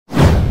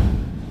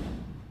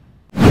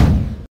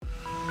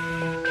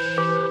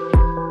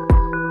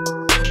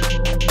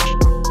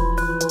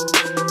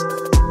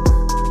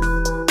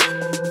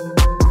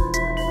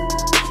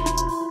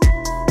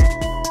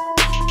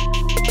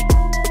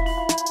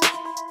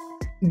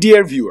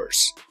Dear viewers,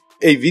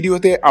 এই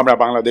ভিডিওতে আমরা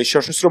বাংলাদেশ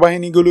সশস্ত্র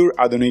বাহিনীগুলোর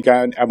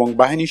আধুনিকায়ন এবং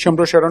বাহিনী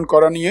সম্প্রসারণ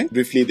করা নিয়ে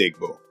ব্রিফলি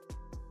দেখব।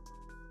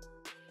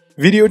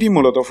 ভিডিওটি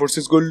মূলত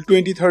ফোর্সেস গোল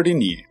 2030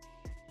 নিয়ে।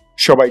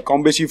 সবাই কম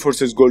বেশি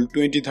ফোর্সেস গোল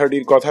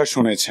 2030 কথা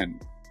শুনেছেন,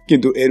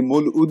 কিন্তু এর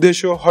মূল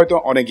উদ্দেশ্য হয়তো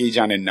অনেকেই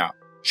জানেন না।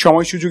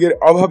 সময় সুযোগের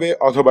অভাবে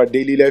অথবা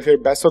ডেইলি লাইফের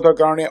ব্যস্ততার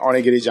কারণে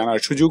অনেকেরই জানার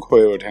সুযোগ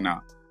হয়ে ওঠে না।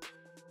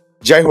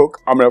 যাই হোক,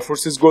 আমরা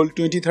ফোর্সেস গোল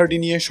 2030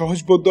 নিয়ে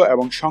সহজবোধ্য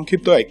এবং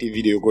সংক্ষিপ্ত একটি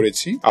ভিডিও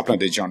করেছি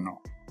আপনাদের জন্য।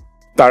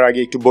 তার আগে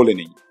একটু বলে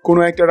নিই,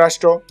 কোনো একটা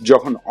রাষ্ট্র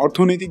যখন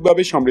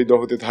অর্থনৈতিকভাবে সমৃদ্ধ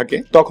হতে থাকে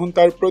তখন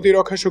তার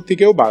প্রতিরক্ষা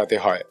শক্তিকেও বাড়াতে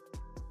হয়।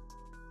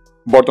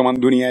 বর্তমান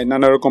দুনিয়ায়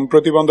নানা রকম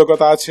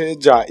প্রতিবন্ধকতা আছে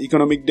যা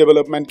ইকোনমিক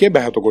ডেভেলপমেন্টকে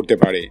ব্যাহত করতে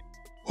পারে।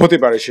 হতে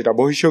পারে সেটা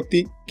বহিঃশক্তি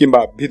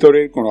কিংবা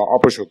ভিতরের কোনো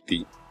অপশক্তি।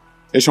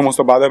 এ সমস্ত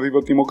বাধা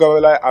বিপত্তি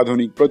মোকাবেলায়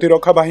আধুনিক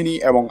প্রতিরক্ষা বাহিনী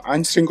এবং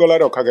আইন শৃঙ্খলা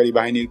রক্ষাকারী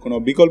বাহিনীর কোনো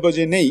বিকল্প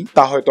যে নেই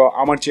তা হয়তো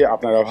আমার চেয়ে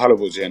আপনারা ভালো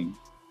বোঝেন।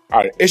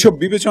 আর এসব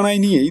বিবেচনায়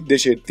নিয়েই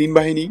দেশের 3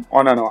 বাহিনী,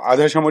 অন্যান্য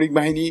আধা সামরিক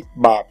বাহিনী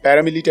বা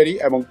প্যারামিলিটারি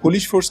এবং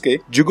পুলিশ ফোর্সকে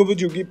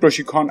যুগোপযোগী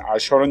প্রশিক্ষণ আর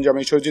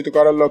সরঞ্জামে সজ্জিত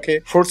করার লক্ষ্যে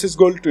ফোর্সেস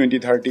গোল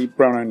 2030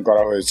 প্রণয়ন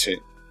করা হয়েছে।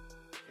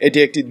 এটি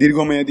একটি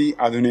দীর্ঘমেয়াদী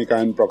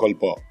আধুনিকায়ন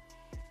প্রকল্প।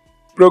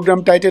 প্রোগ্রাম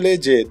টাইটেলে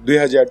যে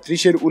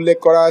 2030-এর উল্লেখ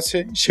করা আছে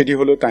সেটি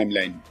হলো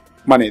টাইমলাইন,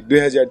 মানে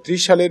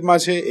 2030 সালের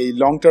মাঝে এই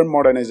লং টার্ম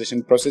মডার্নাইজেশন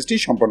প্রসেসটি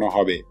সম্পন্ন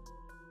হবে।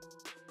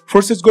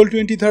 ফোর্সেস গোল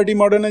 2030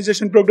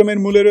 মডার্নাইজেশন প্রোগ্রামের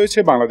মূলে রয়েছে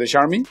বাংলাদেশ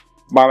আর্মি,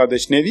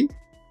 বাংলাদেশ নেভি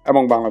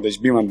এবং বাংলাদেশ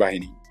বিমান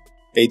বাহিনী।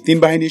 এই 3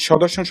 বাহিনীর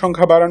সদস্য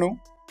সংখ্যা বাড়ানো,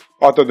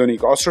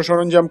 অত্যাধুনিক অস্ত্র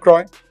সরঞ্জাম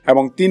ক্রয়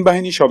এবং 3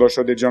 বাহিনীর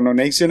সদস্যদের জন্য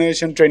নেক্সট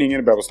জেনারেশন ট্রেনিং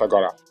এর ব্যবস্থা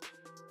করা।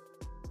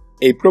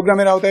 এই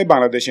প্রোগ্রামের আওতায়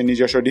বাংলাদেশের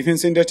নিজস্ব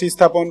ডিফেন্স ইন্ডাস্ট্রি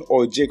স্থাপন ও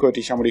যে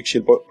কয়টি সামরিক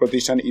শিল্প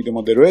প্রতিষ্ঠান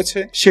ইতিমধ্যে রয়েছে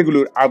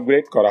সেগুলোর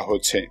আপগ্রেড করা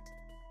হচ্ছে।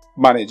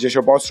 মানে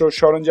যেসব অস্ত্র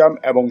সরঞ্জাম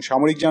এবং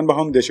সামরিক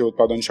যানবাহন দেশে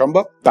উৎপাদন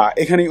সম্ভব তা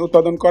এখানেই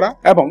উৎপাদন করা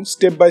এবং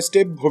স্টেপ বাই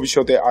স্টেপ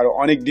ভবিষ্যতে আরো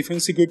অনেক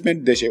ডিফেন্স ইকুইপমেন্ট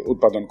দেশে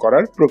উৎপাদন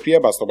করার প্রক্রিয়া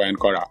বাস্তবায়ন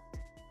করা।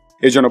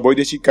 এজন্য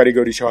বৈদেশিক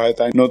কারিগরি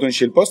সহায়তায় নতুন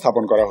শিল্প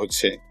স্থাপন করা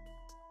হচ্ছে।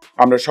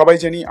 আমরা সবাই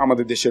জানি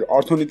আমাদের দেশের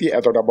অর্থনীতি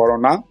এতটা বড়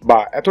না বা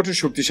এতটা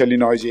শক্তিশালী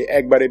নয় যে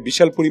একবারে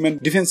বিশাল পরিমাণ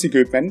ডিফেন্স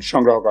ইকুইপমেন্ট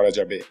সংগ্রহ করা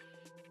যাবে।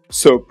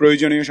 সো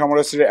প্রয়োজনীয়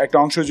সমরাস্ত্রের একটা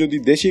অংশ যদি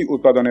দেশেই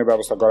উৎপাদনের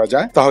ব্যবস্থা করা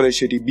যায় তাহলে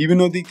সেটি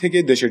বিভিন্ন দিক থেকে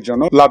দেশের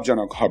জন্য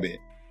লাভজনক হবে।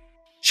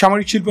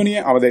 সামরিক শিল্প নিয়ে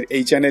আমাদের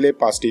এই চ্যানেলে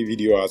 5টি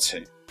ভিডিও আছে,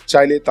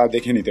 চাইলে তা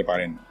দেখে নিতে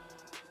পারেন।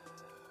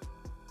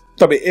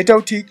 তবে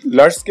এটাও ঠিক,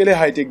 লার্জ স্কেলে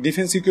হাইটেক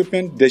ডিফেন্স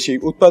ইকুইপমেন্ট দেশে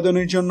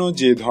উৎপাদনের জন্য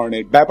যে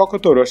ধরনের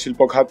ব্যাপকতর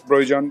শিল্প খাত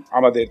প্রয়োজন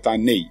আমাদের তা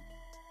নেই।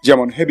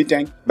 যেমন heavy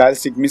tank,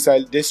 ballistic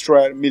missile,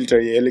 destroyer,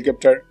 military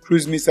helicopter,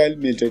 cruise missile,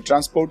 military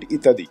transport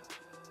ইত্যাদি।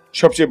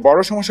 সবচেয়ে বড়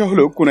সমস্যা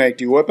হলো কোনো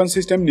একটি ওয়েপন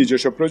সিস্টেম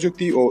নিজস্ব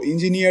প্রযুক্তি ও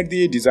ইঞ্জিনিয়ার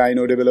দিয়ে ডিজাইন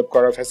ও ডেভেলপ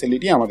করার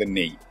ফ্যাসিলিটি আমাদের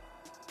নেই।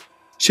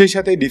 সেই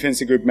সাথে ডিফেন্স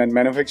ইকুইপমেন্ট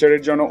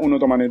ম্যানুফ্যাকচারের জন্য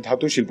উন্নত মানের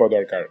ধাতু শিল্প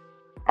দরকার।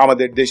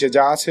 আমাদের দেশে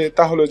যা আছে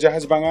তা হলো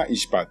জাহাজ ভাঙা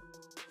ইস্পাত।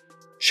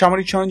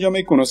 সামরিক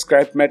সরঞ্জামে কোনো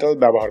স্ক্র্যাপ মেটাল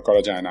ব্যবহার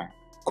করা যায় না,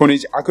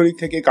 খনিজ আকরিক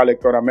থেকে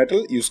কালেক্ট করা মেটাল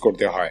ইউজ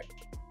করতে হয়।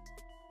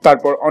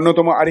 তারপর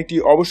অন্যতম আরেকটি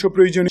অবশ্য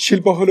প্রয়োজনীয়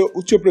শিল্প হলো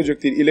উচ্চ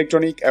প্রযুক্তির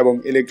ইলেকট্রনিক এবং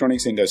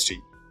ইলেকট্রনিক্স ইন্ডাস্ট্রি।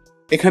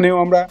 এখানেও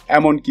আমরা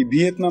এমনকি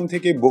ভিয়েতনাম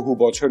থেকে বহু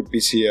বছর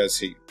পিছিয়ে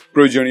আছি।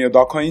 প্রয়োজনীয়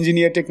দক্ষ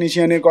ইঞ্জিনিয়ার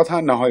টেকনিশিয়ানের কথা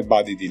না হয়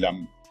বাদই দিলাম।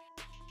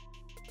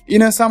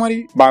 ইন আ সামারি,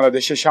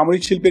 বাংলাদেশের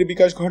সামরিক শিল্পের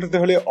বিকাশ ঘটাতে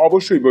হলে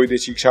অবশ্যই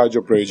বৈদেশিক সাহায্য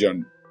প্রয়োজন।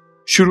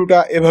 শুরুটা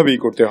এভাবেই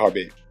করতে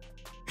হবে।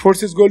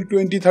 ফোর্সেস গোল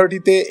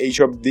 2030-তে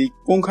এইসব দিক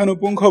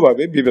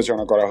পুঙ্খানুপুঙ্খভাবে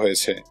বিবেচনা করা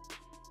হয়েছে।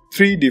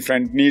 3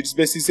 ডিফারেন্ট নিডস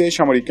বেসিসে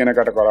সামরিক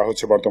কেনাকাটা করা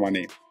হচ্ছে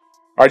বর্তমানে।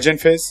 আর্জেন্ট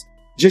ফেজ,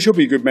 যেসব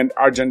ইকুইপমেন্ট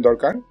আর্জেন্ট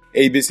দরকার,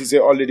 এই বেসিসে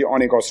অলরেডি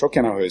অনেক অস্ত্র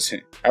কেনা হয়েছে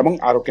এবং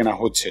আরো কেনা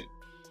হচ্ছে।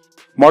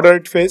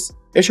 মডারেট ফেজ,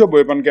 এসব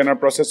ওয়েপন কেনার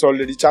প্রসেস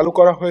অলরেডি চালু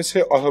করা হয়েছে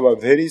অথবা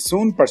very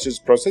soon purchase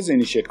process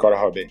initiate করা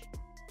হবে।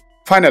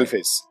 ফাইনাল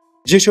ফেজ,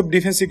 যেসব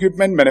ডিফেন্স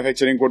ইকুইপমেন্ট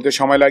ম্যানুফ্যাকচারিং করতে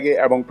সময় লাগে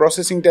এবং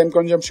প্রসেসিং টাইম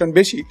কনজাম্পশন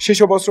বেশি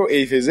সেসব অস্ত্র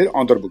এই ফেজের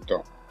অন্তর্ভুক্ত।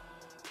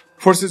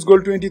 ফোর্সেস গোল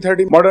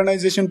 2030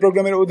 মডার্নাইজেশন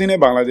প্রোগ্রামের অধীনে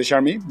বাংলাদেশ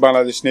আর্মি,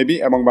 বাংলাদেশ নেভি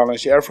এবং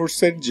বাংলাদেশ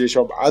এয়ারফোর্সের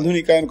যেসব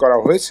আধুনিকায়ন করা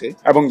হয়েছে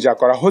এবং যা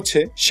করা হচ্ছে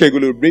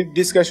সেগুলোর ব্রিফ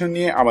ডিসকাশন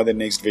নিয়ে আমাদের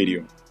নেক্সট ভিডিও।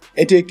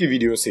 এটি একটি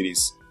ভিডিও সিরিজ।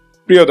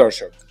 প্রিয়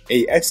দর্শক,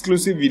 এই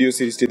এক্সক্লুসিভ ভিডিও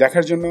সিরিজটি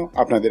দেখার জন্য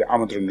আপনাদের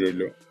আমন্ত্রণ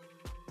রইল।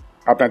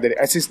 আপনাদের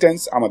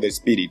অ্যাসিস্ট্যান্স আমাদের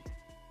স্পিরিট।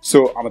 সো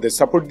আমাদের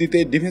সাপোর্ট দিতে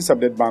ডিফেন্স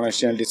আপডেট বাংলাদেশ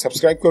চ্যানেলটি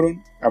সাবস্ক্রাইব করুন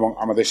এবং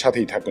আমাদের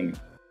সাথেই থাকুন।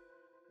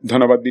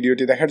 ধন্যবাদ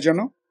ভিডিওটি দেখার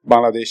জন্য।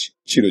 বাংলাদেশ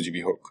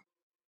চিরজীবী হোক।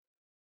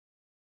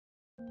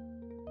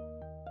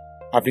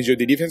 আপনি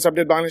যদি ডিফেন্স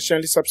আপডেট বাংলাদেশ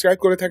চ্যানেলটি সাবস্ক্রাইব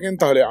করে থাকেন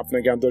তাহলে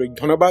আপনাকে আন্তরিক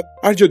ধন্যবাদ।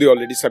 আর যদি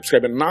অলরেডি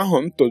সাবস্ক্রাইবার না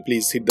হন তো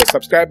please hit the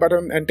subscribe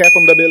button and tap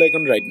on the bell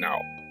icon right now.